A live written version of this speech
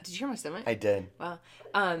hear my stomach? I did. Wow.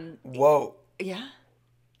 Whoa. Yeah.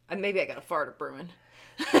 Maybe I got a fart brewing.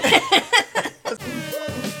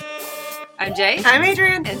 I'm Jay. I'm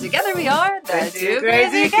Adrian. And together we are The Two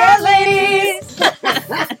Crazy Cat Cat Ladies.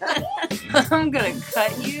 I'm gonna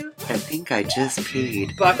cut you. I think I just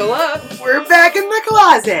peed. Buckle up. We're back in the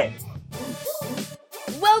closet.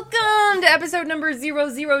 Welcome to episode number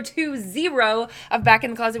 0020 of Back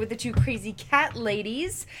in the Closet with the Two Crazy Cat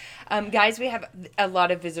Ladies. Guys, we have a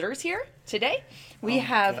lot of visitors here today. We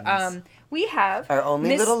have our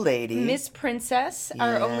only little lady, Miss Princess,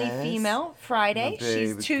 our only female, Friday.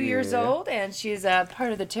 She's 2 years old, and she's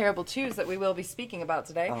part of the terrible twos that we will be speaking about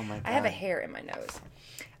today. Oh my God. I have a hair in my nose.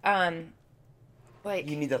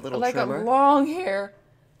 You need that little like trimmer? a long hair.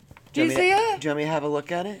 Do you see it? Do you want me to have a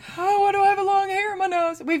look at it? Oh, why do I have a long hair in my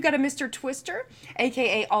nose? We've got a Mr. Twister,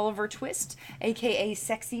 a.k.a. Oliver Twist, a.k.a.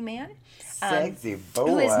 Sexy Man. Sexy boy.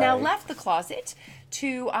 Who has now left the closet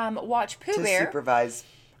to watch Pooh Bear, supervise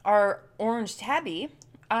our orange tabby,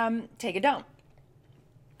 take a dump.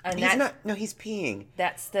 And he's peeing.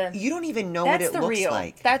 That's the... You don't even know what it looks real.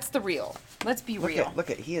 like. That's the real. Let's be real. Look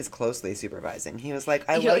at, he is closely supervising. He was like,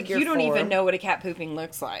 you don't even know what a cat pooping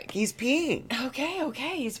looks like. He's peeing.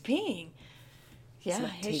 Okay, he's peeing. Yeah,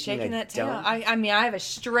 he's shaking that tail. dump. I mean, I have a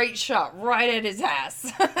straight shot right at his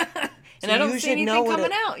ass. And I don't see anything coming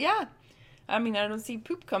out. Yeah. I mean, I don't see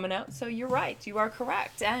poop coming out, so you're right. You are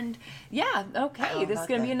correct. And yeah, okay, this is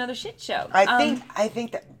going to be another shit show. I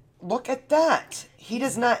think that, look at that. He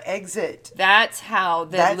does not exit. That's how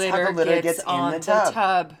the litter gets on in the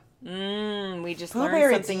tub. We just Pooh learn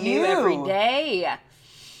Bear, something new every day.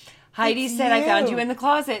 Heidi said, you. I found you in the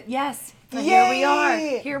closet. Yes.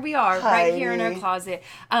 Yay! Here we are, right here in our closet.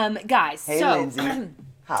 Guys, Hey, so... Lindsay.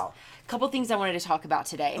 How? Couple things I wanted to talk about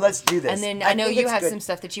today. Let's do this. And then I know you have some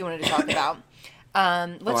stuff that you wanted to talk about.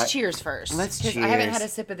 Let's cheers first. Let's cheers. I haven't had a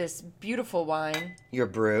sip of this beautiful wine. Your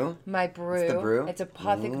brew? My brew. It's the brew? It's a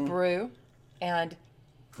Pothic brew. And it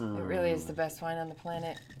really is the best wine on the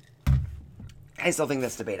planet. I still think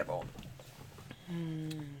that's debatable.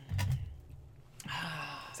 Is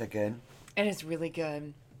that good? It is really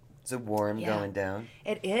good. Is it warm going down?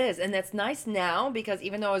 It is. And that's nice now because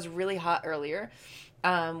even though it was really hot earlier,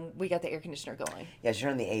 we got the air conditioner going. Yeah, she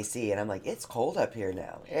turned on the AC, and I'm like, it's cold up here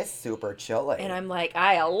now. It's super chilly. And I'm like,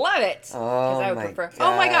 I love it. Oh,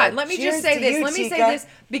 my God. Let me just say this. Let me say this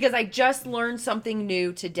because I just learned something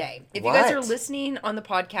new today. If you guys are listening on the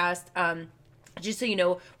podcast, just so you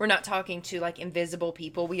know, we're not talking to like invisible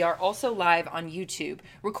people. We are also live on YouTube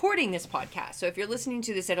recording this podcast. So if you're listening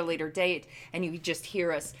to this at a later date and you just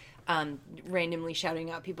hear us randomly shouting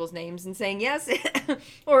out people's names and saying yes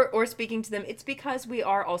or speaking to them, it's because we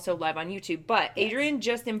are also live on YouTube. But Adrian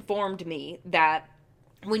just informed me that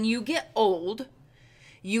when you get old,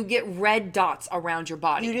 you get red dots around your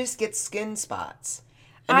body. You just get skin spots.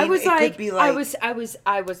 I was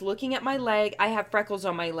looking at my leg. I have freckles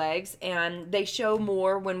on my legs, and they show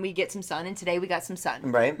more when we get some sun. And today we got some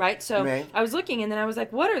sun. Right. So I was looking, and then I was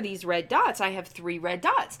like, "What are these red dots?" I have 3 red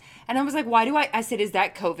dots, and I was like, "Why do I?" I said, "Is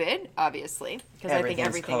that COVID?" Obviously, because I think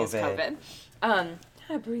everything is COVID. Hi,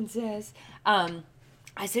 princess. I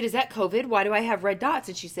said, "Is that COVID? Why do I have red dots?"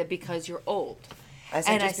 And she said, "Because you're old." I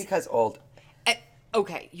said, because old.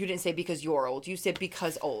 Okay, you didn't say because you're old. You said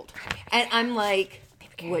because old, and I'm like.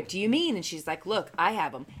 What do you mean? And she's like, look, I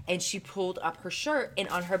have them. And she pulled up her shirt, and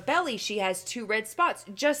on her belly, she has 2 red spots,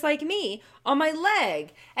 just like me, on my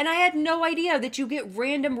leg. And I had no idea that you get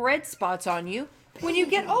random red spots on you when you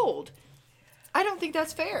get old. I don't think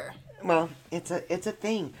that's fair. Well, it's a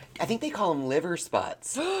thing. I think they call them liver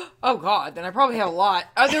spots. Oh, God, then I probably have a lot.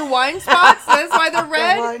 Are there wine spots? That's why they're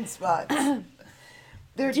red? They're wine spots.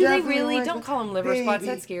 Do they really? Don't call them liver spots.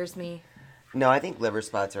 That scares me. No, I think liver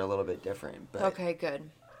spots are a little bit different. But... Okay, good.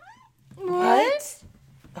 What?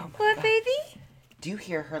 Oh what, God. baby? Do you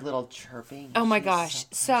hear her little chirping? Oh my gosh!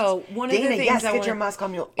 So one of the things yes, I get your mask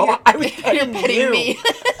on. I was petting me.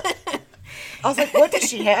 I was like, what does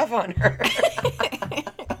she have on her?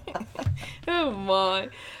 Oh my.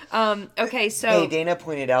 Okay, so hey, Dana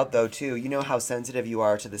pointed out though too. You know how sensitive you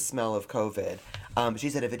are to the smell of COVID. She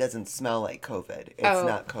said if it doesn't smell like COVID, it's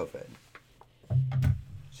not COVID.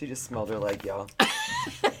 She just smelled her leg, y'all.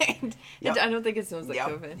 Yep. I don't think it smells like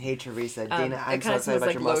COVID. Hey, Teresa. Dana, I'm so about excited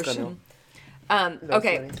like your lotion.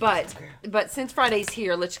 Okay, but since Friday's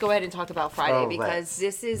here, let's go ahead and talk about Friday because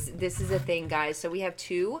this is a thing, guys. So we have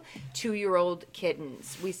 2 2-year-old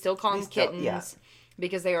kittens. We still call them kittens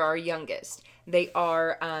because they are our youngest. They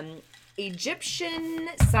are Egyptian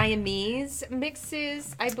Siamese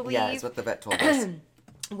mixes, I believe. Yeah, that's what the vet told us.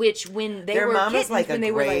 Which when they Their were mom kittens, is like when a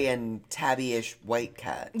they gray were like, and tabby-ish white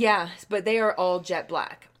cat. yeah, but they are all jet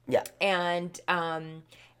black. Yeah.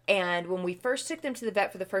 And when we first took them to the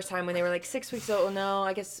vet for the first time, when they were like 6 weeks old, no,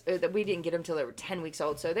 I guess we didn't get them till they were 10 weeks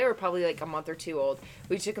old. So they were probably like a month or two old.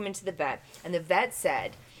 We took them into the vet, and the vet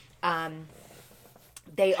said,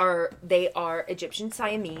 they are Egyptian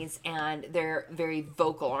Siamese, and they're very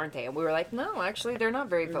vocal, aren't they? And we were like, no, actually, they're not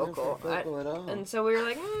very vocal. Not vocal at all. And so we were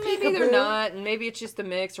like, maybe they're not, and maybe it's just the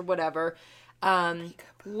mix or whatever.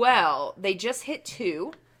 Well, they just hit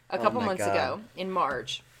 2 a couple months ago in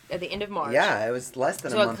March. At the end of March. Yeah, it was less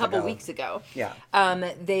than a month ago. So a couple weeks ago. Yeah.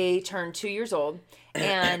 They turned 2 years old,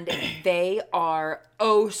 and they are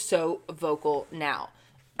so vocal now.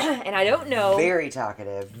 And I don't know. Very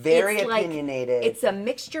talkative. Very opinionated. It's a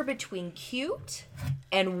mixture between cute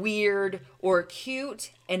and weird, or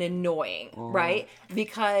cute and annoying, right?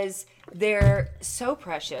 Because they're so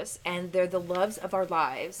precious, and they're the loves of our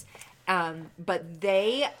lives. But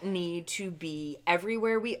they need to be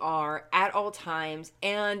everywhere we are at all times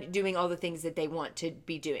and doing all the things that they want to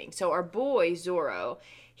be doing. So our boy, Zorro,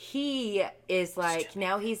 he is like,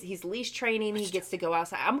 now he's leash training. He gets to go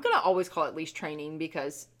outside. I'm going to always call it leash training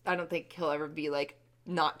because I don't think he'll ever be like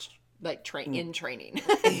not like in training,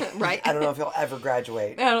 right? I don't know if he'll ever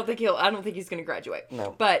graduate. I don't think he's going to graduate.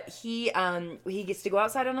 No. But he gets to go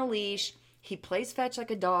outside on a leash. He plays fetch like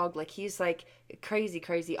a dog. Like, he's like a crazy,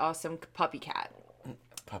 crazy, awesome puppy cat.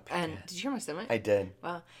 And did you hear my stomach? I did.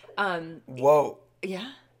 Wow. Whoa. Yeah.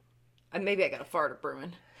 Maybe I got a fart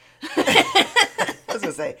brewing. I was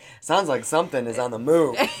gonna say, sounds like something is on the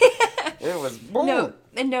move. It was boom.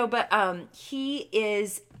 No, but he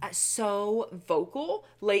is so vocal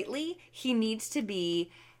lately. He needs to be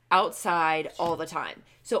outside all the time.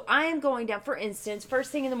 So I am going down, for instance,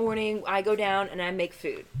 first thing in the morning, I go down and I make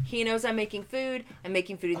food. He knows I'm making food. I'm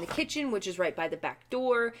making food in the kitchen, which is right by the back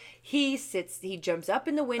door. He jumps up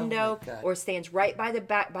in the window or stands right by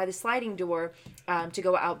the sliding door to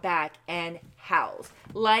go out back and howls,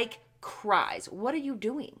 like cries. What are you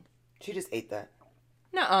doing? She just ate that.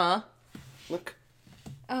 Nuh-uh. Look.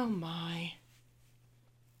 Oh my.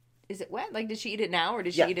 Is it wet? Like, did she eat it now, or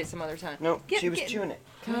did she eat it some other time? No, she was chewing it.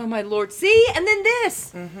 Oh, my Lord. See? And then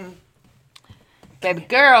this. Mm-hmm. Baby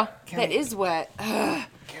girl, that is wet. Ugh.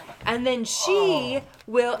 And then she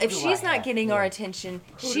will, if she's not getting our attention,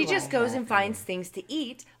 she just goes and finds things to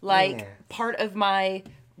eat, like part of my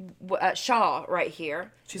shawl right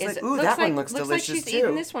here. She's like, ooh, that one looks delicious, like she's too.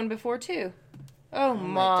 eaten this one before, too. Oh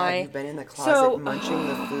my God, you've been in the closet munching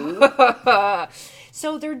the food?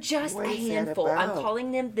 So they're just a handful. I'm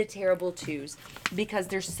calling them the terrible twos because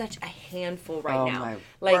they're such a handful right now.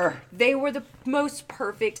 They were the most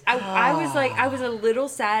perfect. I was a little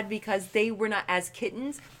sad because they were not, as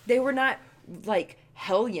kittens, they were not like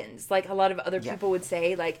hellions, like a lot of other people would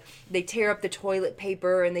say. Like, they tear up the toilet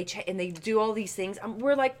paper and they do all these things.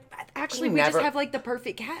 We're like, actually, we just have like the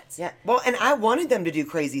perfect cats. Yeah. Well, and I wanted them to do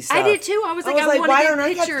crazy stuff. I did too. I was like, why don't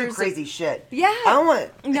I get to do crazy shit? Yeah. I don't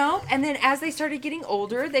want. No. And then as they started getting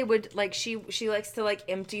older, they would like, she likes to like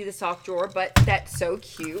empty the sock drawer, but that's so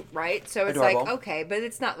cute, right? So it's adorable. Like, okay, but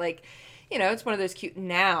it's not like, it's one of those cute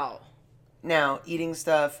now eating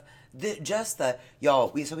stuff.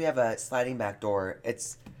 Y'all, we have a sliding back door.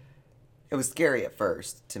 It was scary at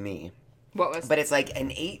first to me. What was? But it's like an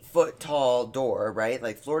 8-foot tall door, right?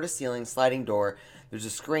 Like floor to ceiling sliding door. There's a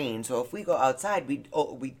screen, so if we go outside, we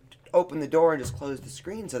open the door and just close the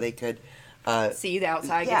screen so they could see the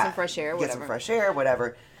outside, get some fresh air,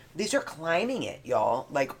 whatever. They start climbing it, y'all,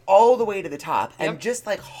 like all the way to the top, and just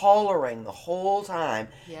like hollering the whole time.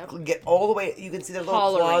 Yep. Get all the way. You can see their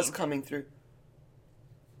little claws coming through.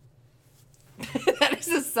 That is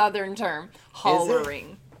a southern term.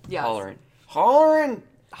 Hollering. Yes. Hollering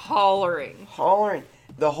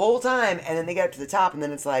the whole time, and then they get up to the top, and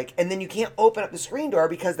then it's like, and then you can't open up the screen door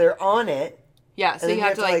because they're on it. Yeah, so you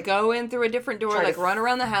have to like go in through a different door, like run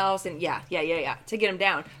around the house, and to get them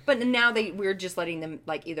down. But now we're just letting them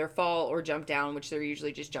like either fall or jump down, which they're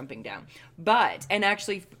usually just jumping down. And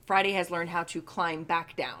actually, Friday has learned how to climb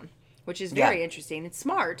back down, which is very interesting. It's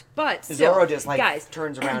smart, but still, Zorro just guys,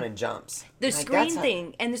 turns around and jumps. The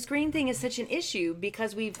screen thing is such an issue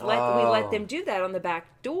because we let them do that on the back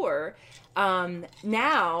door.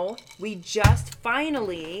 Now we just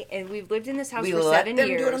finally, and we've lived in this house for 7 years. We let them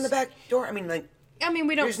do it on the back door.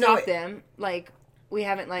 We don't stop them. Like, we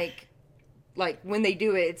haven't like when they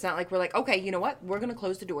do it, it's not like we're like, okay, you know what? We're going to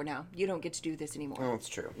close the door now. You don't get to do this anymore. Oh, it's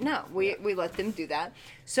true. No, we let them do that.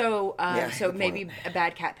 So, so maybe a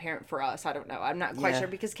bad cat parent for us. I don't know. I'm not quite sure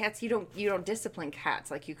because cats, you don't discipline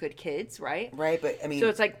cats like you could kids, right? Right, but so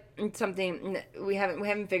it's like something we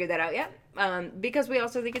haven't figured that out yet. Because we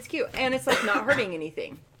also think it's cute and it's like not hurting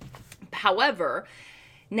anything. However,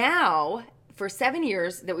 now for 7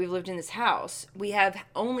 years that we've lived in this house, we have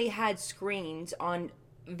only had screens on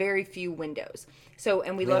very few windows. So,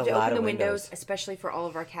 and we love to open the windows, especially for all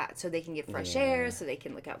of our cats, so they can get fresh air, so they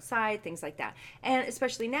can look outside, things like that. And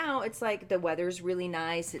especially now, it's like the weather's really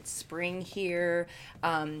nice. It's spring here.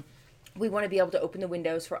 We want to be able to open the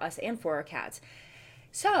windows for us and for our cats.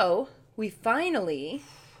 So, we finally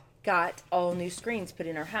got all new screens put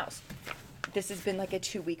in our house. This has been like a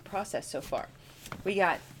 2-week process so far. We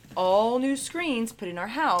got all new screens put in our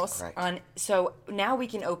house. Correct. So now we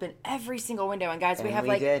can open every single window. And guys, we have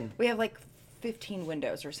like 15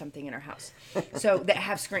 windows or something in our house. So that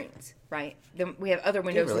have screens, right? Then we have other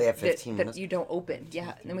windows that you don't open.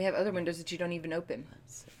 Yeah. And then we have other windows that you don't even open.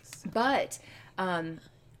 But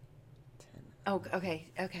okay.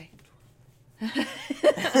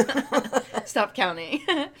 Stop counting.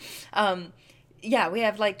 Yeah, we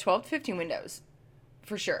have like 12 to 15 windows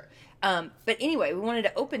for sure. But anyway, we wanted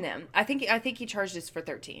to open them. I think he charged us for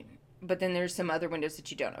 13, but then there's some other windows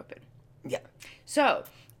that you don't open. Yeah. So,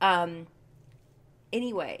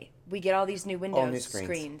 anyway, we get all these new windows,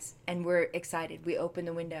 screens, and we're excited. We open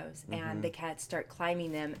the windows, and the cats start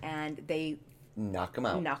climbing them, and they knock them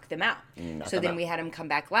out. So then we had him come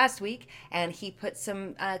back last week, and he put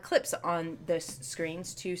some clips on the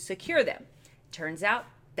screens to secure them. Turns out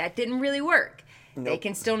that didn't really work. Nope. They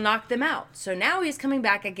can still knock them out. So now he's coming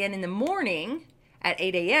back again in the morning at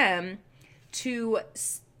 8 a.m. to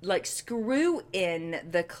like screw in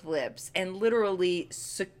the clips and literally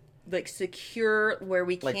secure where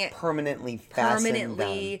we can't permanently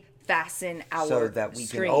fasten our so that we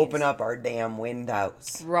screens. Can open up our damn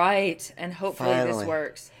windows. Right, and hopefully this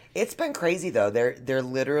works. It's been crazy though. They're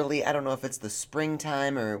literally, I don't know if it's the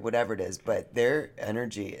springtime or whatever it is, but their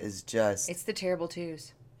energy is just. It's the terrible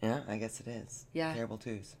twos. Yeah, I guess it is. Yeah. Terrible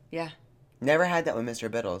twos. Yeah. Never had that with Mr.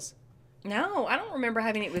 Biddles. No, I don't remember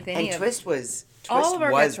having it with any of them. Twist was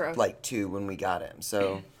like 2 when we got him,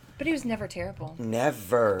 so. But he was never terrible.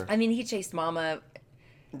 Never. I mean, he chased Mama.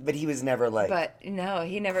 But he was never like. But no,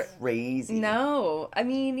 he never. Crazy. No, I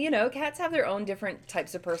mean, cats have their own different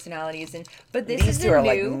types of personalities, but these two are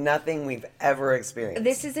like nothing we've ever experienced.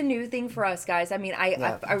 This is a new thing for us, guys. I mean,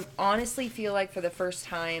 I honestly feel like for the first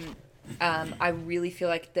time, I really feel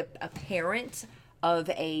like a parent of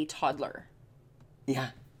a toddler. Yeah.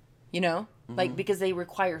 Like because they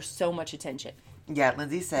require so much attention. Yeah,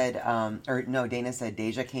 Lindsay said, Dana said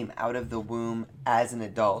Deja came out of the womb as an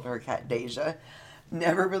adult. Her cat Deja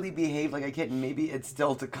never really behaved like a kitten. Maybe it's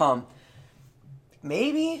still to come.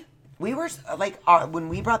 Maybe. We were, when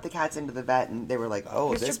we brought the cats into the vet and they were like,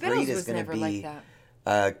 oh, this breed is going to be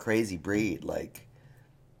a crazy breed. Like,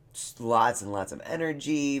 lots and lots of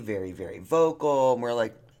energy, very, very vocal. And we're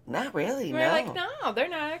like, not really, We're like, no, they're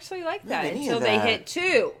not actually like that until they hit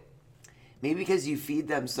 2. Maybe because you feed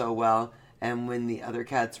them so well. And when the other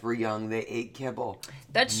cats were young, they ate kibble.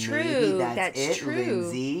 That's true. That's true.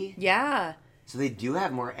 Lindsay. Yeah. So they do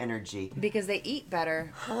have more energy. Because they eat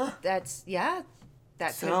better. Huh? That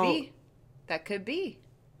could be. That could be.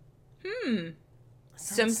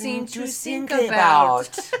 Something to think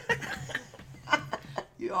about.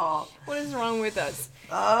 Y'all. What is wrong with us?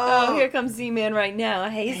 Oh, here comes Z-Man right now.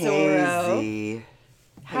 Hey, Zorro. Hey, Z.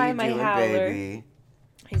 Hi, my howler. Baby?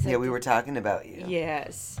 Yeah, we were talking about you.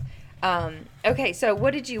 Yes. Okay, so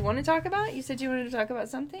what did you want to talk about? You said you wanted to talk about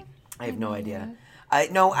something? I have no idea.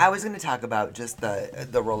 I was going to talk about just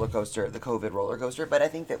the roller coaster, the COVID roller coaster, but I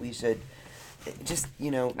think that we should just, Do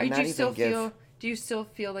you still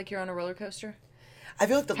feel like you're on a roller coaster? I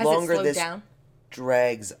feel like the longer this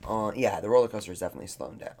drags on, the roller coaster is definitely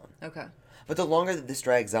slowing down. Okay. But the longer that this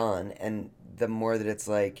drags on and the more that it's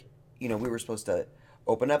like, we were supposed to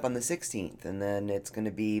open up on the 16th and then it's going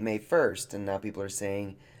to be May 1st and now people are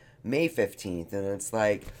saying May 15th and it's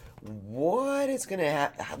like, what is going to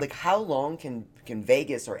happen? Like, how long can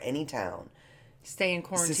Vegas or any town stay in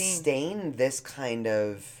quarantine?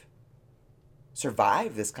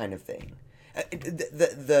 Survive this kind of thing?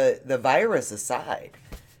 The virus aside,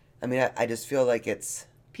 I mean, I just feel like it's...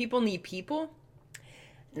 People need people?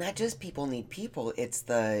 Not just people need people, it's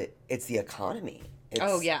the economy.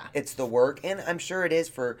 Yeah. It's the work, and I'm sure it is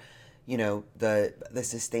for, the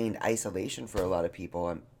sustained isolation for a lot of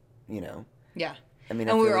people, Yeah. I mean,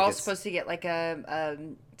 and we were all supposed to get like a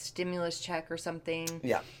stimulus check or something.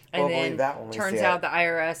 Yeah. And then turns out the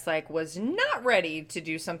IRS was not ready to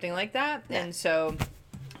do something like that. Yeah. And so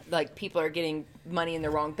people are getting money in the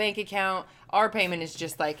wrong bank account. Our payment is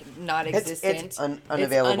just not existent. It's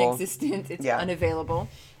unavailable. It's unexistent. It's unavailable.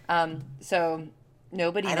 So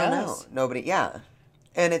nobody knows. I don't know. Nobody. Yeah.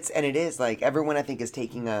 And it is everyone I think is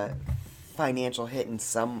taking a financial hit in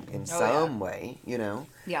some way,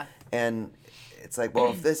 Yeah. And It's like,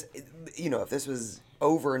 well, if this was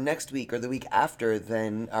over next week or the week after,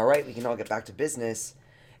 then all right, we can all get back to business.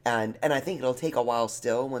 And I think it'll take a while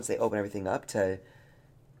still once they open everything up to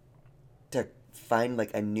find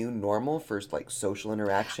like a new normal for like social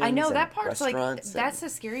interactions. I know that part's like that's the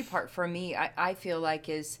scary part for me. I feel like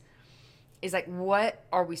is like, what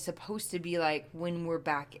are we supposed to be like when we're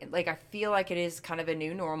back? Like, I feel like it is kind of a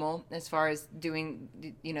new normal as far as doing,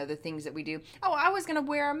 the things that we do. Oh, I was gonna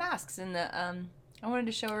wear our masks in the I wanted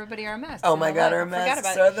to show everybody our masks. Oh my God, our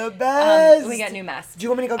masks are the best. We got new masks. Do you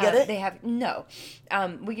want me to go get it? They have no.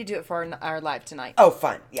 We could do it for our live tonight. Oh,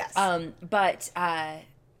 fine. Yes.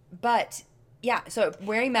 But yeah. So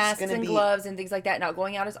wearing masks and gloves and things like that. Not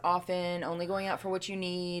going out as often. Only going out for what you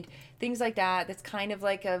need. Things like that. That's kind of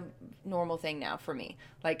like a normal thing now for me.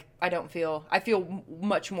 Like I feel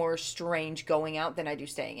much more strange going out than I do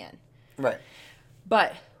staying in. Right.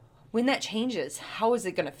 But when that changes, how is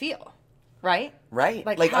it going to feel? Right? Right.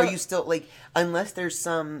 Like are you still, like, unless there's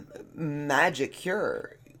some magic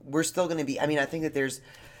cure, we're still going to be, I mean, I think that there's,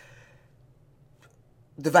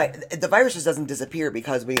 the virus just doesn't disappear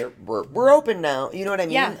because we're open now. You know what I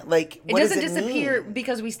mean? Yeah. Like, what does it disappear mean?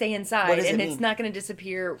 Because we stay inside, and it's mean? not going to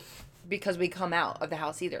disappear because we come out of the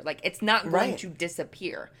house either. Like, it's not going to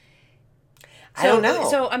disappear. I don't know.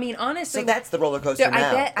 So, I mean, honestly... So that's the roller coaster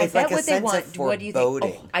now. I bet what they want... What do you think?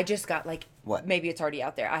 Oh, I just got, like... What? Maybe it's already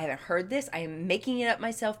out there. I haven't heard this. I am making it up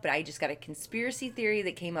myself, but I just got a conspiracy theory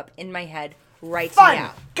that came up in my head right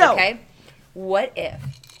now. Go! Okay? What if...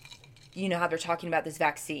 You know how they're talking about this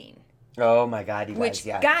vaccine? Oh, my God, you guys,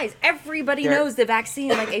 Which, guys, everybody knows the vaccine.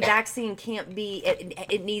 Like, a vaccine can't be...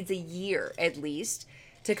 It needs a year, at least,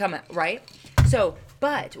 to come out, right? So,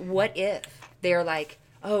 but what if they're like...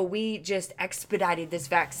 Oh, we just expedited this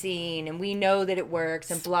vaccine and we know that it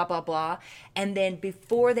works and blah, blah, blah. And then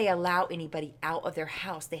before they allow anybody out of their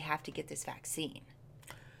house, they have to get this vaccine.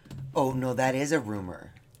 Oh, no, that is a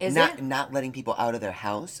rumor. Is it? Not letting people out of their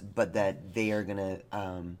house, but that they are going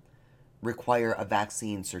to require a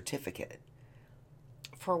vaccine certificate.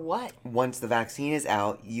 For what? Once the vaccine is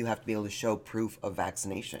out, you have to be able to show proof of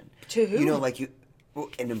vaccination. To who? You know, like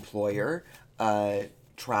an employer,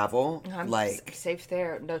 travel, I'm like safe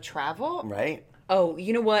there. No travel, right? Oh,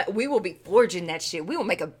 you know what? We will be forging that shit. We will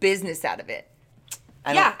make a business out of it.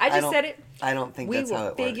 I just said it. I don't think that's how it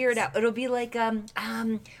works. We will figure it out. It'll be like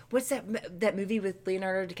what's that movie with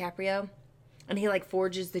Leonardo DiCaprio? And he like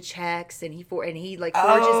forges the checks, and he like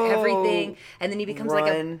forges everything, and then he becomes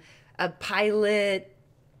like a pilot.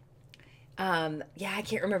 I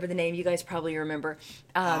can't remember the name. You guys probably remember.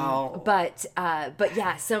 But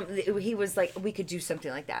yeah, he was like, we could do something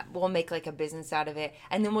like that. We'll make like a business out of it.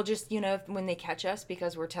 And then we'll just, when they catch us,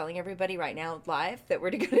 because we're telling everybody right now live that we're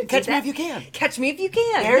going to do Catch me if you can. Catch me if you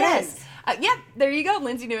can. There it is. Yeah, there you go.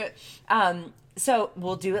 Lindsay knew it. So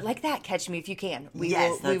we'll do it like that. Catch me if you can. We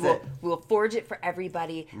will forge it for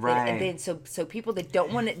everybody. Right. And then so people that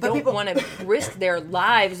don't want to risk their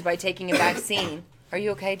lives by taking a vaccine. Are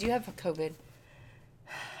you okay? Do you have COVID?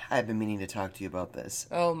 I've been meaning to talk to you about this.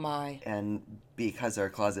 Oh, my. And because our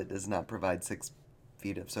closet does not provide 6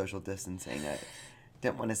 feet of social distancing, I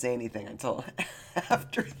didn't want to say anything until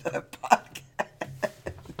after the podcast.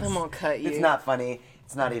 I'm going to cut you. It's not funny.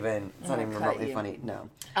 It's not even remotely funny. No.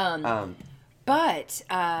 But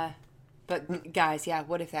guys, yeah,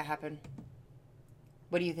 what if that happened?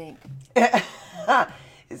 What do you think?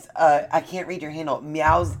 I can't read your handle.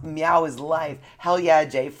 Meow is life. Hell yeah,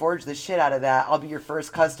 Jay. Forge the shit out of that. I'll be your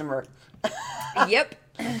first customer. Yep.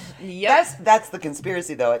 That's the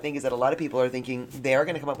conspiracy, though, I think, is that a lot of people are thinking they are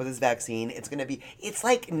going to come up with this vaccine. It's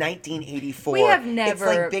like 1984. We have never...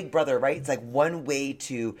 It's like Big Brother, right? It's like one way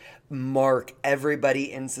to mark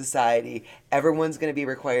everybody in society. Everyone's going to be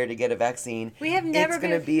required to get a vaccine. We have never It's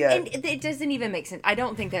going to be a... And it doesn't even make sense. I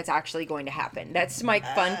don't think that's actually going to happen. That's my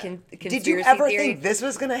fun conspiracy theory. Did you ever think this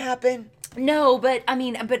was going to happen? No, but I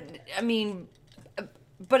mean...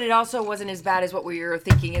 But it also wasn't as bad as what we were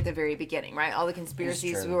thinking at the very beginning, right? All the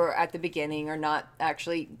conspiracies we were at the beginning are not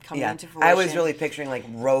actually coming into fruition. I was really picturing like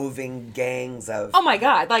roving gangs of... Oh my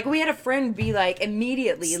God. Like we had a friend be like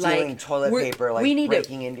immediately stealing toilet paper, like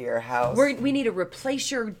breaking into your house. We need to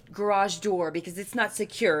replace your garage door because it's not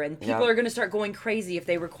secure and people are going to start going crazy if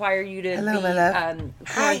they require you to be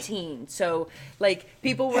quarantined. So like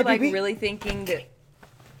people were really thinking that...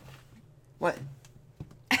 What?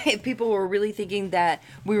 People were really thinking that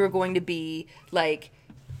we were going to be like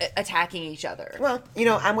attacking each other. Well,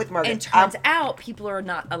 I'm with Margaret. And turns out people are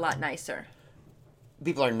not a lot nicer.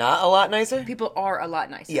 People are not a lot nicer? People are a lot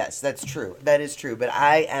nicer. Yes, that's true. That is true. But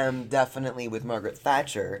I am definitely with Margaret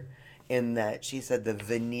Thatcher in that she said the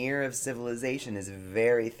veneer of civilization is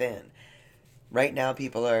very thin. Right now,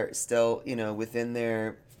 people are still, within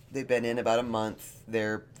they've been in about a month.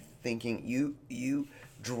 They're thinking, you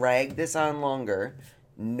drag this on longer.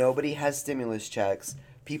 Nobody has stimulus checks.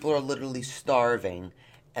 People are literally starving,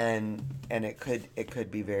 and it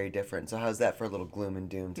could be very different. So how's that for a little gloom and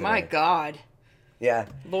doom today? My God. Yeah.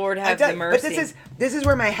 Lord have the mercy. But this is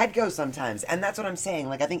where my head goes sometimes, and that's what I'm saying.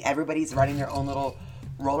 Like, I think everybody's riding their own little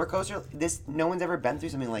roller coaster. No one's ever been through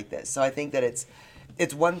something like this. So I think that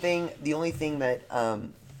it's one thing. The only thing that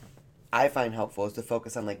I find helpful is to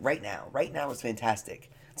focus on, like, right now. Right now is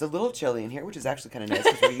fantastic. It's a little chilly in here, which is actually kind of nice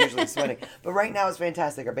because we're usually sweating. But right now is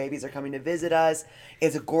fantastic. Our babies are coming to visit us.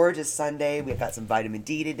 It's a gorgeous Sunday. We've got some vitamin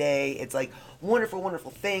D today. It's like wonderful, wonderful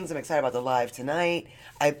things. I'm excited about the live tonight.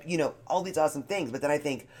 All these awesome things. But then I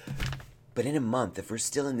think, but in a month, if we're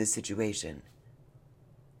still in this situation,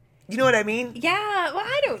 you know what I mean? Yeah. Well,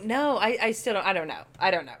 I don't know. I still don't. I don't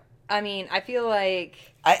know. I mean, I feel like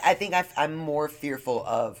I think I'm more fearful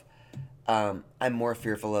of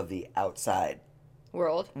the outside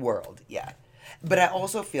world, yeah. But I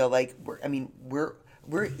also feel like we're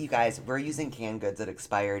you guys, we're using canned goods that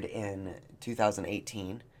expired in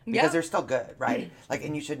 2018 because they're still good, right? Like,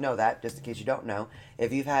 and you should know that, just in case you don't know.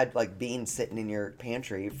 If you've had like beans sitting in your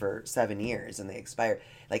pantry for 7 years and they expire,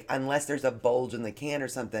 like, unless there's a bulge in the can or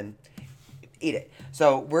something, eat it.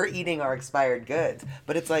 So we're eating our expired goods,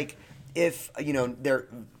 but it's like, if they're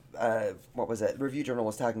what was it? Review Journal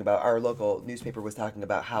was talking about, our local newspaper was talking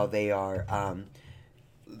about how they are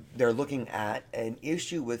they're looking at an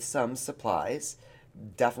issue with some supplies.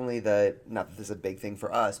 Definitely not that this is a big thing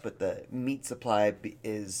for us, but the meat supply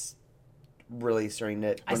is really starting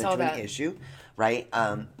to run into an issue, right?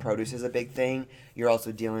 Produce is a big thing. You're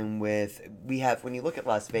also dealing with, when you look at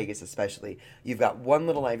Las Vegas especially, you've got one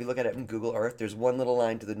little line. If you look at it in Google Earth, there's one little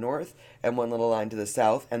line to the north and one little line to the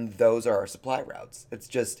south, and those are our supply routes. It's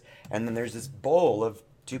just, and then there's this bowl of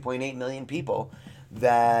 2.8 million people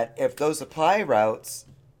that if those supply routes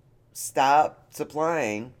stop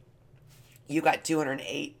supplying, you got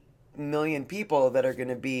 208 million people that are going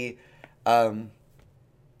to be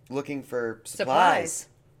looking for supplies.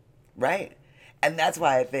 Right. And that's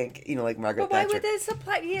why I think, like Margaret Thatcher. But why would they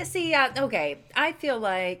supply? Yeah, see, okay. I feel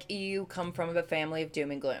like you come from a family of doom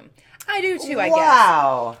and gloom. I do too, I guess.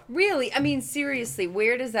 Wow. Really? I mean, seriously,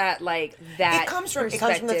 where does that, that It comes from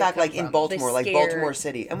the fact, like, in Baltimore, like Baltimore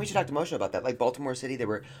City, and we should talk to Moshe about that, like Baltimore City, there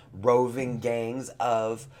were roving gangs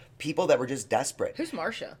of people that were just desperate. Who's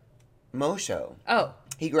Marsha? Moshe. Oh.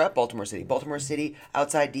 He grew up Baltimore City. Baltimore City,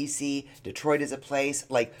 outside D.C., Detroit is a place,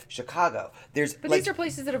 like Chicago. But these are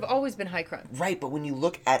places that have always been high crime. Right, but when you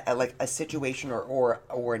look at a situation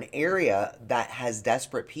or an area that has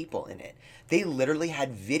desperate people in it, they literally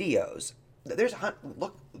had videos.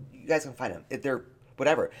 Look, you guys can find them. They're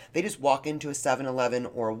whatever. They just walk into a 7-Eleven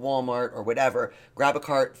or a Walmart or whatever, grab a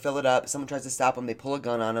cart, fill it up. Someone tries to stop them. They pull a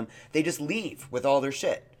gun on them. They just leave with all their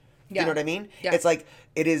shit. Yeah. You know what I mean? Yeah. It's like,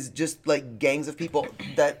 it is just like gangs of people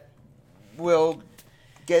that will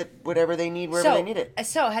get whatever they need wherever they need it.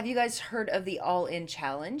 So, have you guys heard of the All In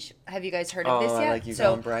Challenge? Have you guys heard of this yet? I like you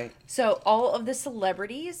going bright. So, all of the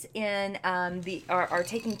celebrities are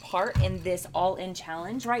taking part in this All In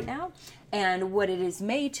Challenge right now. And what it is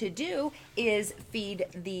made to do is feed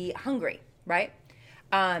the hungry, right?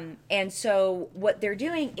 And so what they're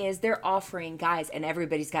doing is they're offering, guys, and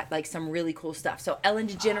everybody's got like some really cool stuff. So Ellen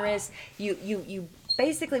DeGeneres, you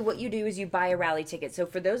basically what you do is you buy a rally ticket. So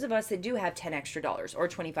for those of us that do have $10 extra or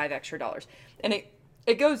 $25 extra, and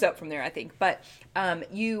it goes up from there, I think. But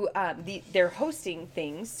they're hosting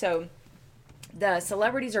things. So the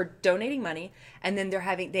celebrities are donating money, and then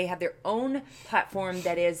they have their own platform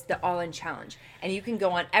that is the All In Challenge, and you can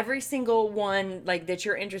go on every single one like that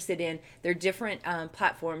you're interested in. They're different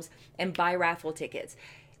platforms and buy raffle tickets.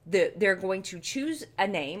 They're going to choose a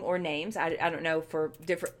name or names. I don't know, for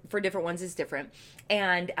different ones is different,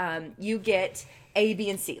 and you get A, B,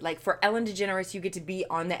 and C. Like for Ellen DeGeneres, you get to be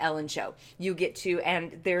on the Ellen Show. You get to,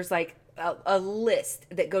 and there's like a list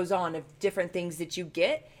that goes on of different things that you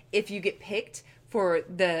get if you get picked for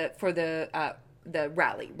the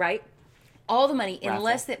rally, right? All the money in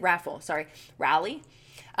less than rally.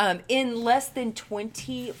 In less than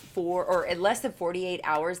 24 or in less than 48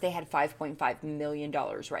 hours, they had $5.5 million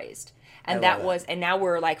raised. And and now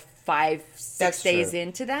we're like 5-6 days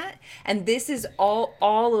into that. And this is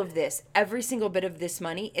all of this, every single bit of this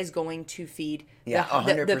money is going to feed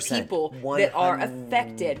the people that are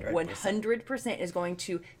affected. 100% is going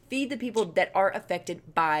to feed the people that are affected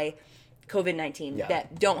by COVID-19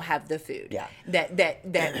 that don't have the food. Yeah.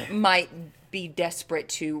 That might be desperate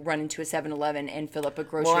to run into a 7-Eleven and fill up a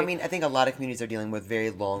grocery. Well, I mean, I think a lot of communities are dealing with very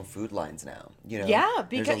long food lines now. You know, yeah,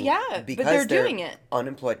 because but they're doing it.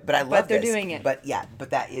 Unemployed, but I love they're doing it. But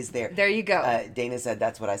that is there. There you go. Dana said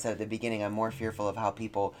that's what I said at the beginning. I'm more fearful of how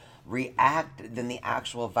people react than the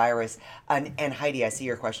actual virus. And Heidi, I see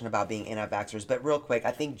your question about being anti-vaxxers, but real quick,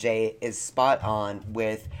 I think Jay is spot on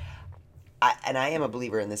with. I am a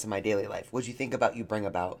believer in this in my daily life. What you think about, you bring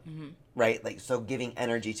about, right? Like, so giving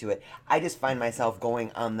energy to it. I just find myself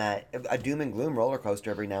going on a doom and gloom roller coaster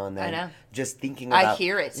every now and then. I know. Just thinking about. I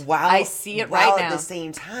hear it. I see it right now. At the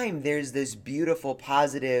same time, there's this beautiful,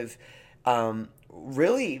 positive,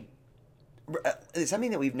 really, something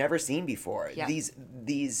that we've never seen before. Yeah.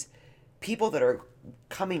 These people that are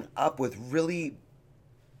coming up with really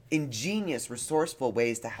ingenious, resourceful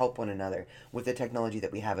ways to help one another with the technology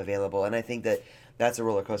that we have available. And I think that that's a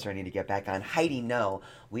roller coaster I need to get back on. Heidi, no,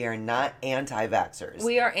 we are not anti-vaxxers.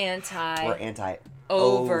 We're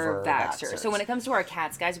over-vaxxers. So when it comes to our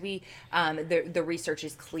cats, guys, we the research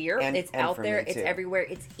is clear. It's out there. It's everywhere.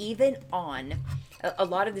 It's even on. A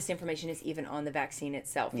lot of this information is even on the vaccine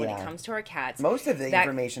itself. When it comes to our cats, most of the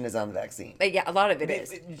information is on the vaccine. Yeah, a lot of it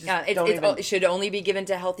is. It should only be given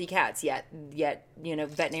to healthy cats. Yet,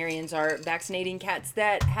 veterinarians are vaccinating cats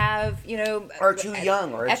that have, are too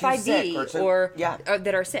young or FID too sick or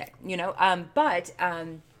that are sick.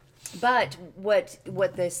 But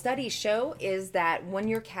what the studies show is that when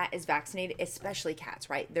your cat is vaccinated, especially cats,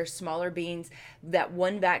 right? They're smaller beings. That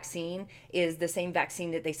one vaccine is the same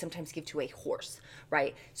vaccine that they sometimes give to a horse,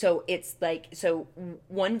 right? So it's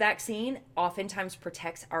one vaccine oftentimes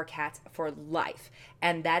protects our cats for life.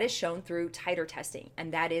 And that is shown through titer testing.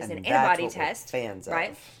 And that is an antibody test,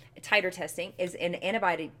 right? Titer testing is an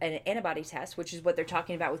antibody test, which is what they're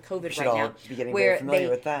talking about with COVID right now. Be getting very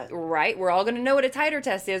familiar with that. Right. We're all going to know what a titer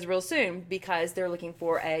test is real soon because they're looking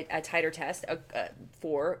for a titer test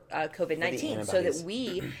for COVID-19 so that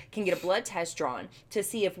we can get a blood test drawn to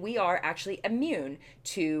see if we are actually immune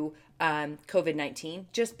to COVID-19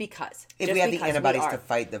 just because. If we have the antibodies to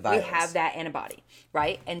fight the virus. We have that antibody,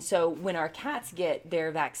 right? And so when our cats get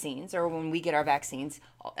their vaccines or when we get our vaccines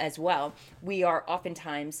as well, we are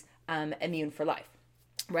oftentimes immune for life.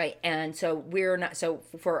 Right. And so we're not. So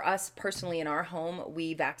for us personally in our home,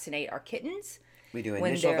 we vaccinate our kittens. We do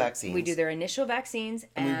initial vaccines. We do their initial vaccines,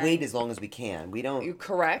 and we wait as long as we can. We don't. You're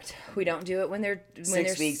correct. We don't do it when they're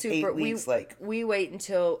 6 weeks, super. 8 weeks. We wait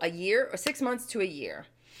until a year or 6 months to a year,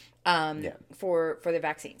 for the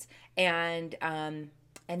vaccines, and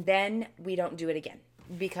then we don't do it again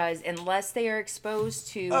because unless they are exposed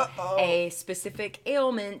to a specific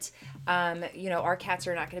ailment, our cats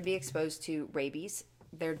are not going to be exposed to rabies.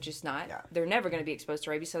 They're just not. Yeah. They're never going to be exposed to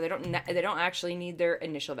rabies, so they don't actually need their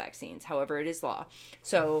initial vaccines. However, it is law.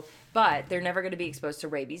 So, but they're never going to be exposed to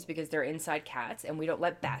rabies because they're inside cats, and we don't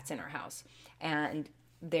let bats in our house. And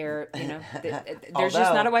there's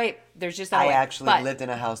just not a way. There's just not a way. I actually lived in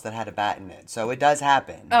a house that had a bat in it, so it does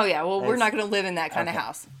happen. Oh yeah, well we're not going to live in that kind of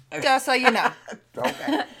house. Just so you know.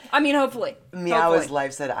 Okay. I mean, hopefully. Meow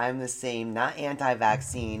Life said, I'm the same, not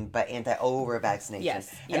anti-vaccine, but anti-over-vaccination.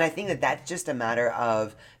 Yes. And I think that that's just a matter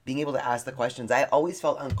of being able to ask the questions. I always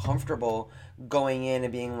felt uncomfortable going in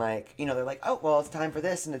and being like, they're like, oh, well, it's time for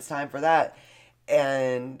this and it's time for that.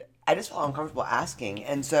 And I just felt uncomfortable asking,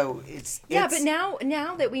 and so it's but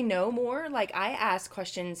now that we know more, like I ask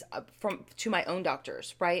questions to my own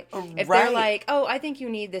doctors, right? If they're like, "Oh, I think you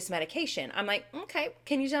need this medication," I'm like, "Okay,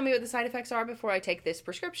 can you tell me what the side effects are before I take this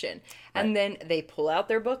prescription?" Right. And then they pull out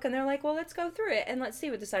their book and they're like, "Well, let's go through it and let's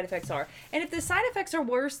see what the side effects are." And if the side effects are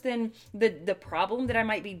worse than the problem that I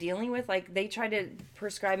might be dealing with, like they try to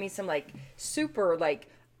prescribe me some like super like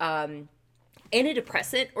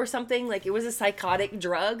antidepressant or something, like it was a psychotic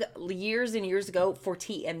drug years and years ago for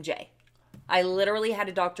TMJ. I literally had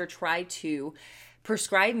a doctor try to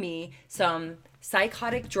prescribe me some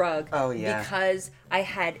psychotic drug because I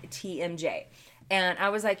had TMJ. And I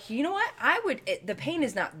was like, you know what? The pain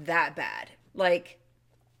is not that bad. Like,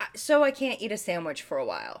 so I can't eat a sandwich for a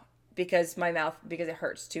while because it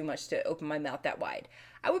hurts too much to open my mouth that wide.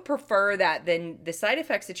 I would prefer that than the side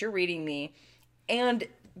effects that you're reading me and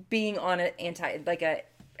being on a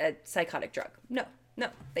psychotic drug. No,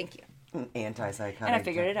 thank you. Antipsychotic. And I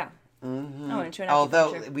figured it out. Mm-hmm. I went to an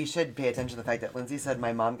Although we should pay attention to the fact that Lindsay said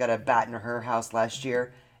my mom got a bat in her house last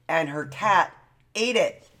year, and her cat ate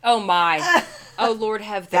it. Oh my! Oh Lord,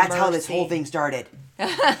 have the That's mercy. how this whole thing started.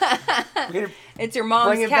 It's your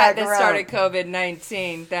mom's cat that started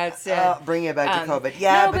COVID-19. That's it. Bring it back to COVID.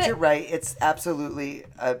 Yeah, but you're right. It's absolutely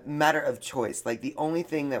a matter of choice. Like the only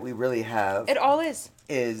thing that we really have. It always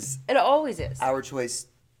is our choice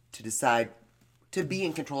to decide to be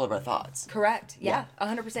in control of our thoughts. Correct. Yeah,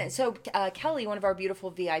 100%. So Kelly, one of our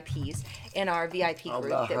beautiful VIPs in our VIP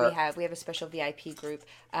group that we have a special VIP group,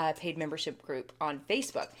 paid membership group on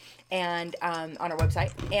Facebook and on our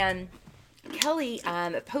website. And Kelly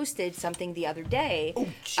posted something the other day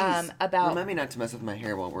about... Remind me not to mess with my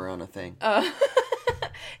hair while we're on a thing.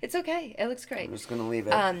 It's okay. It looks great. I'm just going to leave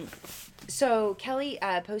it. So Kelly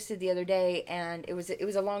posted the other day, and it was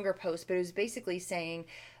a longer post, but it was basically saying,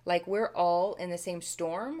 like, we're all in the same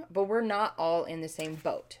storm, but we're not all in the same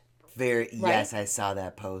boat. Yes, I saw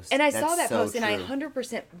that post. And I saw that post, and I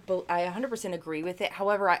 100% agree with it.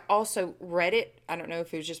 However, I also read it. I don't know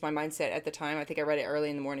if it was just my mindset at the time. I think I read it early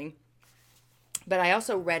in the morning. But I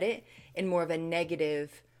also read it in more of a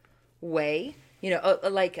negative way. You know,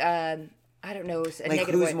 I don't know, a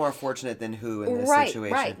negative way. Who's more fortunate than who in this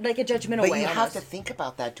situation. Right, like a judgmental way. But you have to think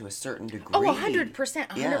about that to a certain degree. Oh,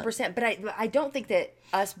 100%. But I don't think that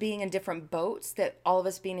us being in different boats, that all of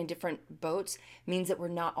us being in different boats means that we're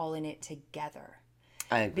not all in it together.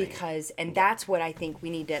 I agree. That's what I think we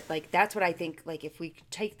need to, that's what I think, if we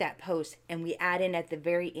take that post and we add in at the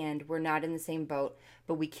very end, we're not in the same boat,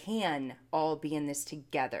 but we can all be in this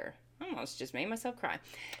together. I almost just made myself cry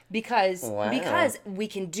because we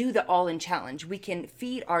can do the all-in challenge. We can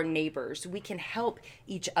feed our neighbors. We can help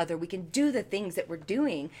each other. We can do the things that we're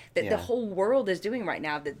doing, that the whole world is doing right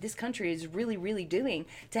now, that this country is really, really doing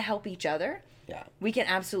to help each other. Yeah. We can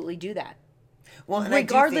absolutely do that. Well,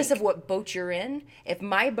 regardless of what boat you're in, if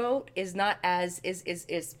my boat is not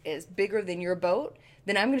is bigger than your boat,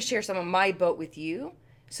 then I'm going to share some of my boat with you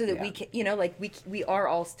so that we can, we are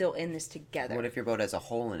all still in this together. What if your boat has a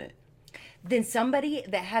hole in it? Then somebody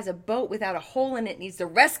that has a boat without a hole in it needs to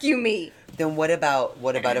rescue me. Then what about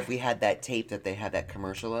if we had that tape that they had that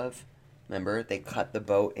commercial of? Remember, they cut the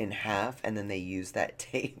boat in half and then they used that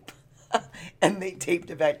tape and they taped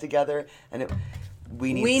it back together and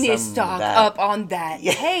we need to stock up on that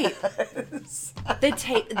tape. The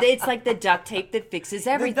tape, it's like the duct tape that fixes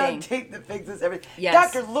everything. The duct tape that fixes everything.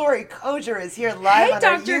 Yes. Dr. Lori Koger is here live on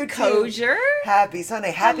our YouTube. Dr. Koger. Happy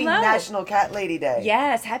Sunday. Happy National Cat Lady Day.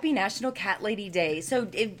 Yes, happy National Cat Lady Day. So,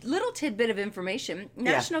 a little tidbit of information.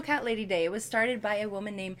 National Cat Lady Day was started by a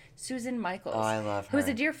woman named Susan Michaels. Oh, I love her. Who is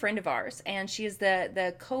a dear friend of ours. And she is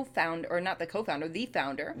the co-founder, or not the co-founder, the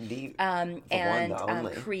founder.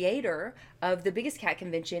 And creator of the biggest cat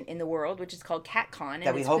convention in the world, which is called CatCon. And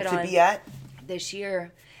that we hope to be at this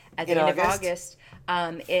year at the end of August.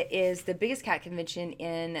 It is the biggest cat convention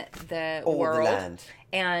in the world. Land.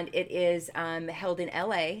 And it is held in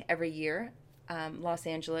LA every year, Los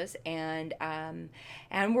Angeles, and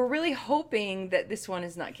we're really hoping that this one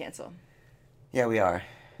is not canceled. Yeah, we are.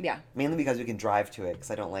 Yeah. Mainly because we can drive to it, because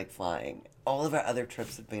I don't like flying. All of our other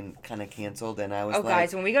trips have been kind of canceled, and I was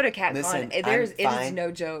guys, when we go to CatCon, it is no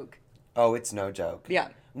joke. Oh, it's no joke. Yeah.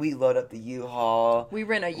 We load up the U-Haul. We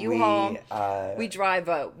rent a U-Haul. We drive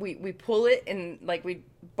we pull it and we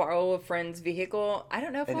borrow a friend's vehicle. I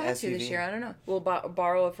don't know if we'll have to this year. I don't know. We'll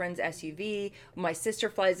borrow a friend's SUV. My sister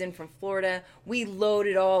flies in from Florida. We load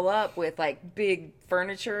it all up with big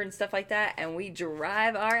furniture and stuff like that, and we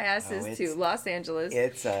drive our asses to Los Angeles.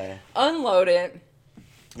 It's unload it.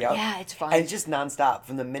 Yep. Yeah, it's fun. And it's just nonstop.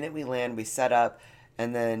 From the minute we land, we set up.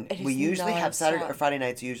 And then we usually have Saturday or Friday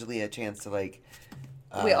nights usually a chance to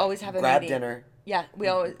we always have a grab meeting. dinner. Yeah, we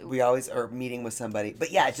always are meeting with somebody. But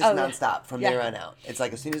yeah, it's just nonstop from there on out. It's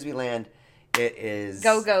as soon as we land, it is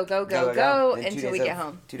go until we get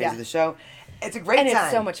home. 2 days of the show. It's a great time. And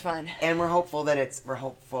it's so much fun. And we're hopeful that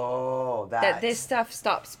this stuff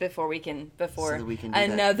stops before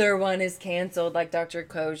another one is canceled, like Dr.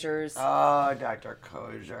 Koger's. Oh, Dr.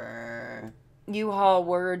 Koger. U-Haul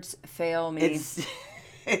words fail me.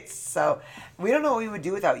 It's so, we don't know what we would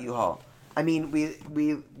do without U-Haul. I mean,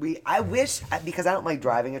 I wish, because I don't like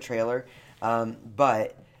driving a trailer, and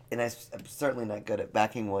I'm certainly not good at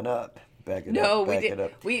backing one up. We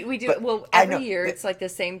do. But well, every year it's the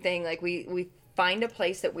same thing. We find a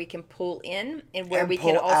place that we can pull in and where we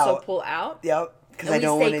can also pull out. Yep. Because I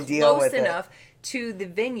don't want to deal with it. We stay close enough to the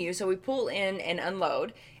venue, so we pull in and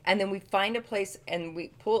unload. And then we find a place and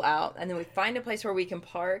we pull out. And then we find a place where we can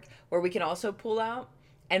park, where we can also pull out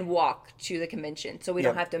and walk to the convention. So we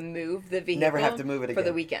don't have to move the vehicle. Never have to move it again. For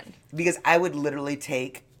the weekend. Because I would literally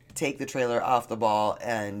take the trailer off the ball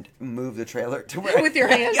and move the trailer to where... With your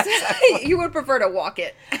hands. Yes, you would prefer to walk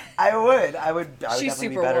it. I would. I would She's definitely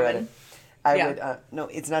be better woman. At it. I would... no,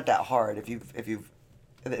 it's not that hard if you've...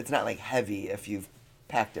 It's not heavy if you've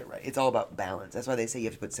packed it right. It's all about balance. That's why they say you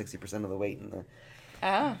have to put 60% of the weight in the...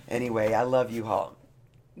 Oh. Anyway, I love U-Haul.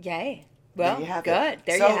 Yay. Well, there you have good. It.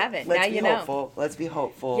 There you have it. Now you know. Let's be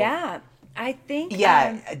hopeful. Yeah. I think.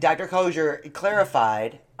 Yeah, Dr. Kosher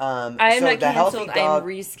clarified. I am not canceled. I am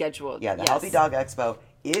rescheduled. Yeah, the Healthy Dog Expo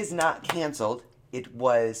is not canceled. It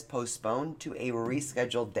was postponed to a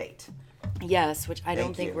rescheduled date. Yes, which I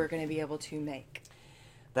don't think we're going to be able to make.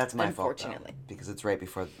 That's my fault, unfortunately, because it's right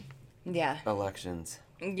before elections.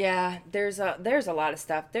 Yeah, there's a lot of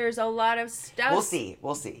stuff. There's a lot of stuff.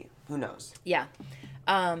 We'll see. Who knows? Yeah.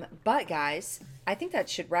 But guys, I think that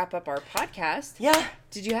should wrap up our podcast. Yeah.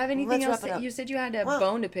 Did you have anything else that you said you had a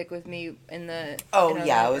bone to pick with me in the? Oh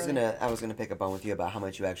yeah, I was gonna pick a bone with you about how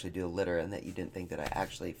much you actually do litter and that you didn't think that I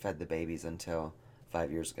actually fed the babies until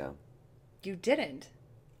 5 years ago. You didn't.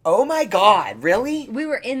 Oh my God! Really? We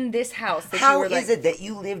were in this house. How is it that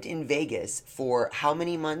you lived in Vegas for how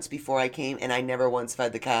many months before I came and I never once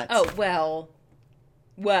fed the cats? Oh well.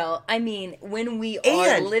 I mean, when we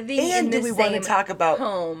are living in the same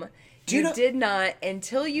home. You did not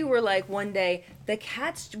until you were like one day, the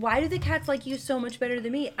cats, why do the cats like you so much better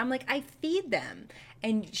than me? I'm like, I feed them.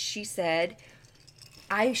 And she said,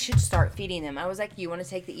 I should start feeding them. I was like, you want to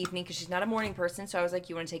take the evening? Because she's not a morning person. So I was like,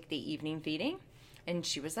 you want to take the evening feeding? And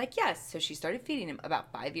she was like, yes. So she started feeding them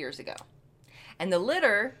about 5 years ago. And the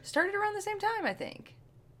litter started around the same time, I think.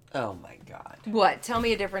 Oh my God! What? Tell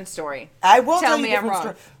me a different story. I will tell me you a different I'm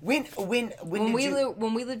wrong. Story.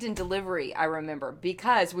 When we lived in delivery, I remember,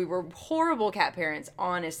 because we were horrible cat parents,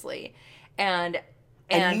 honestly, and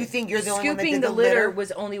you think you're the only one that did scooping the litter litter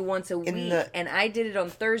was only once a week, and I did it on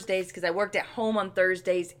Thursdays because I worked at home on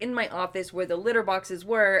Thursdays in my office where the litter boxes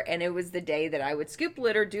were, and it was the day that I would scoop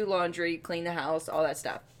litter, do laundry, clean the house, all that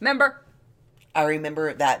stuff. Remember? I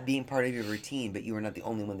remember that being part of your routine, but you were not the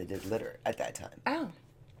only one that did litter at that time. Oh.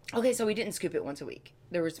 Okay, so we didn't scoop it once a week.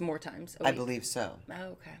 There was more times a week. I believe so. Oh,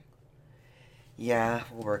 okay. Yeah,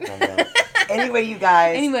 we'll work on that. Anyway, you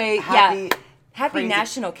guys. Happy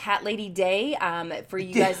National Cat Lady Day for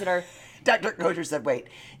you guys that are... Dr. Kosher said, wait,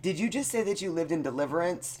 did you just say that you lived in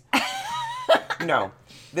Deliverance? No.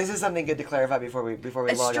 This is something good to clarify before we log off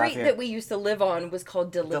here. A street that we used to live on was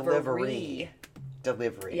called Delivery.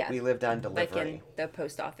 Yeah. We lived on Delivery. Like in the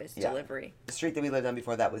post office, Delivery. The street that we lived on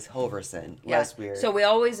before that was Hilverson. Yeah. Less weird. So we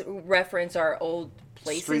always reference our old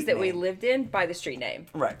places we lived in by the street name.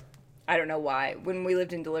 Right. I don't know why. When we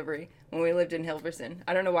lived in Delivery, when we lived in Hilverson.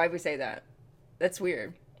 I don't know why we say that. That's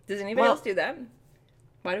weird. Does anybody else do that?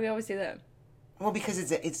 Why do we always do that? Well, because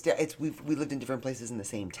we lived in different places in the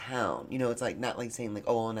same town. You know, it's like not like saying like,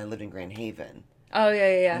 oh, and I lived in Grand Haven. Oh,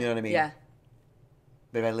 yeah. You know what I mean? Yeah.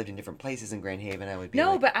 But if I lived in different places in Grand Haven, I would be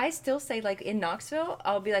but I still say, like, in Knoxville,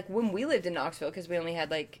 I'll be like, when we lived in Knoxville, because we only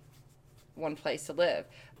had, like, one place to live.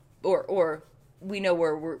 Or we know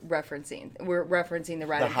where we're referencing. We're referencing the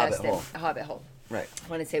Rat Infested Hobbit Hole. Right.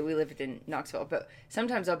 When I say we lived in Knoxville. But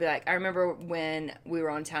sometimes I'll be like, I remember when we were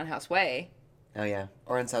on Townhouse Way. Oh, yeah.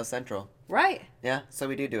 Or in South Central. Right. Yeah, so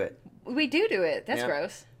we do it. We do it. That's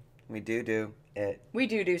gross. We do it. We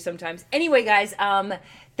do sometimes. Anyway, guys,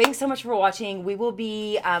 thanks so much for watching. We will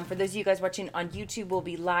be, for those of you guys watching on YouTube, we'll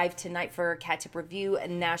be live tonight for Cat Tip Review,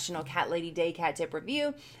 National Cat Lady Day Cat Tip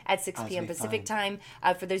Review at 6 p.m. Pacific time.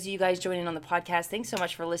 For those of you guys joining on the podcast, thanks so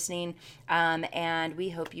much for listening, and we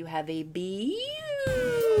hope you have a beautiful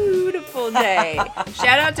day.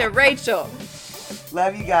 Shout out to Rachel.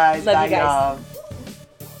 Love you guys. Bye, y'all.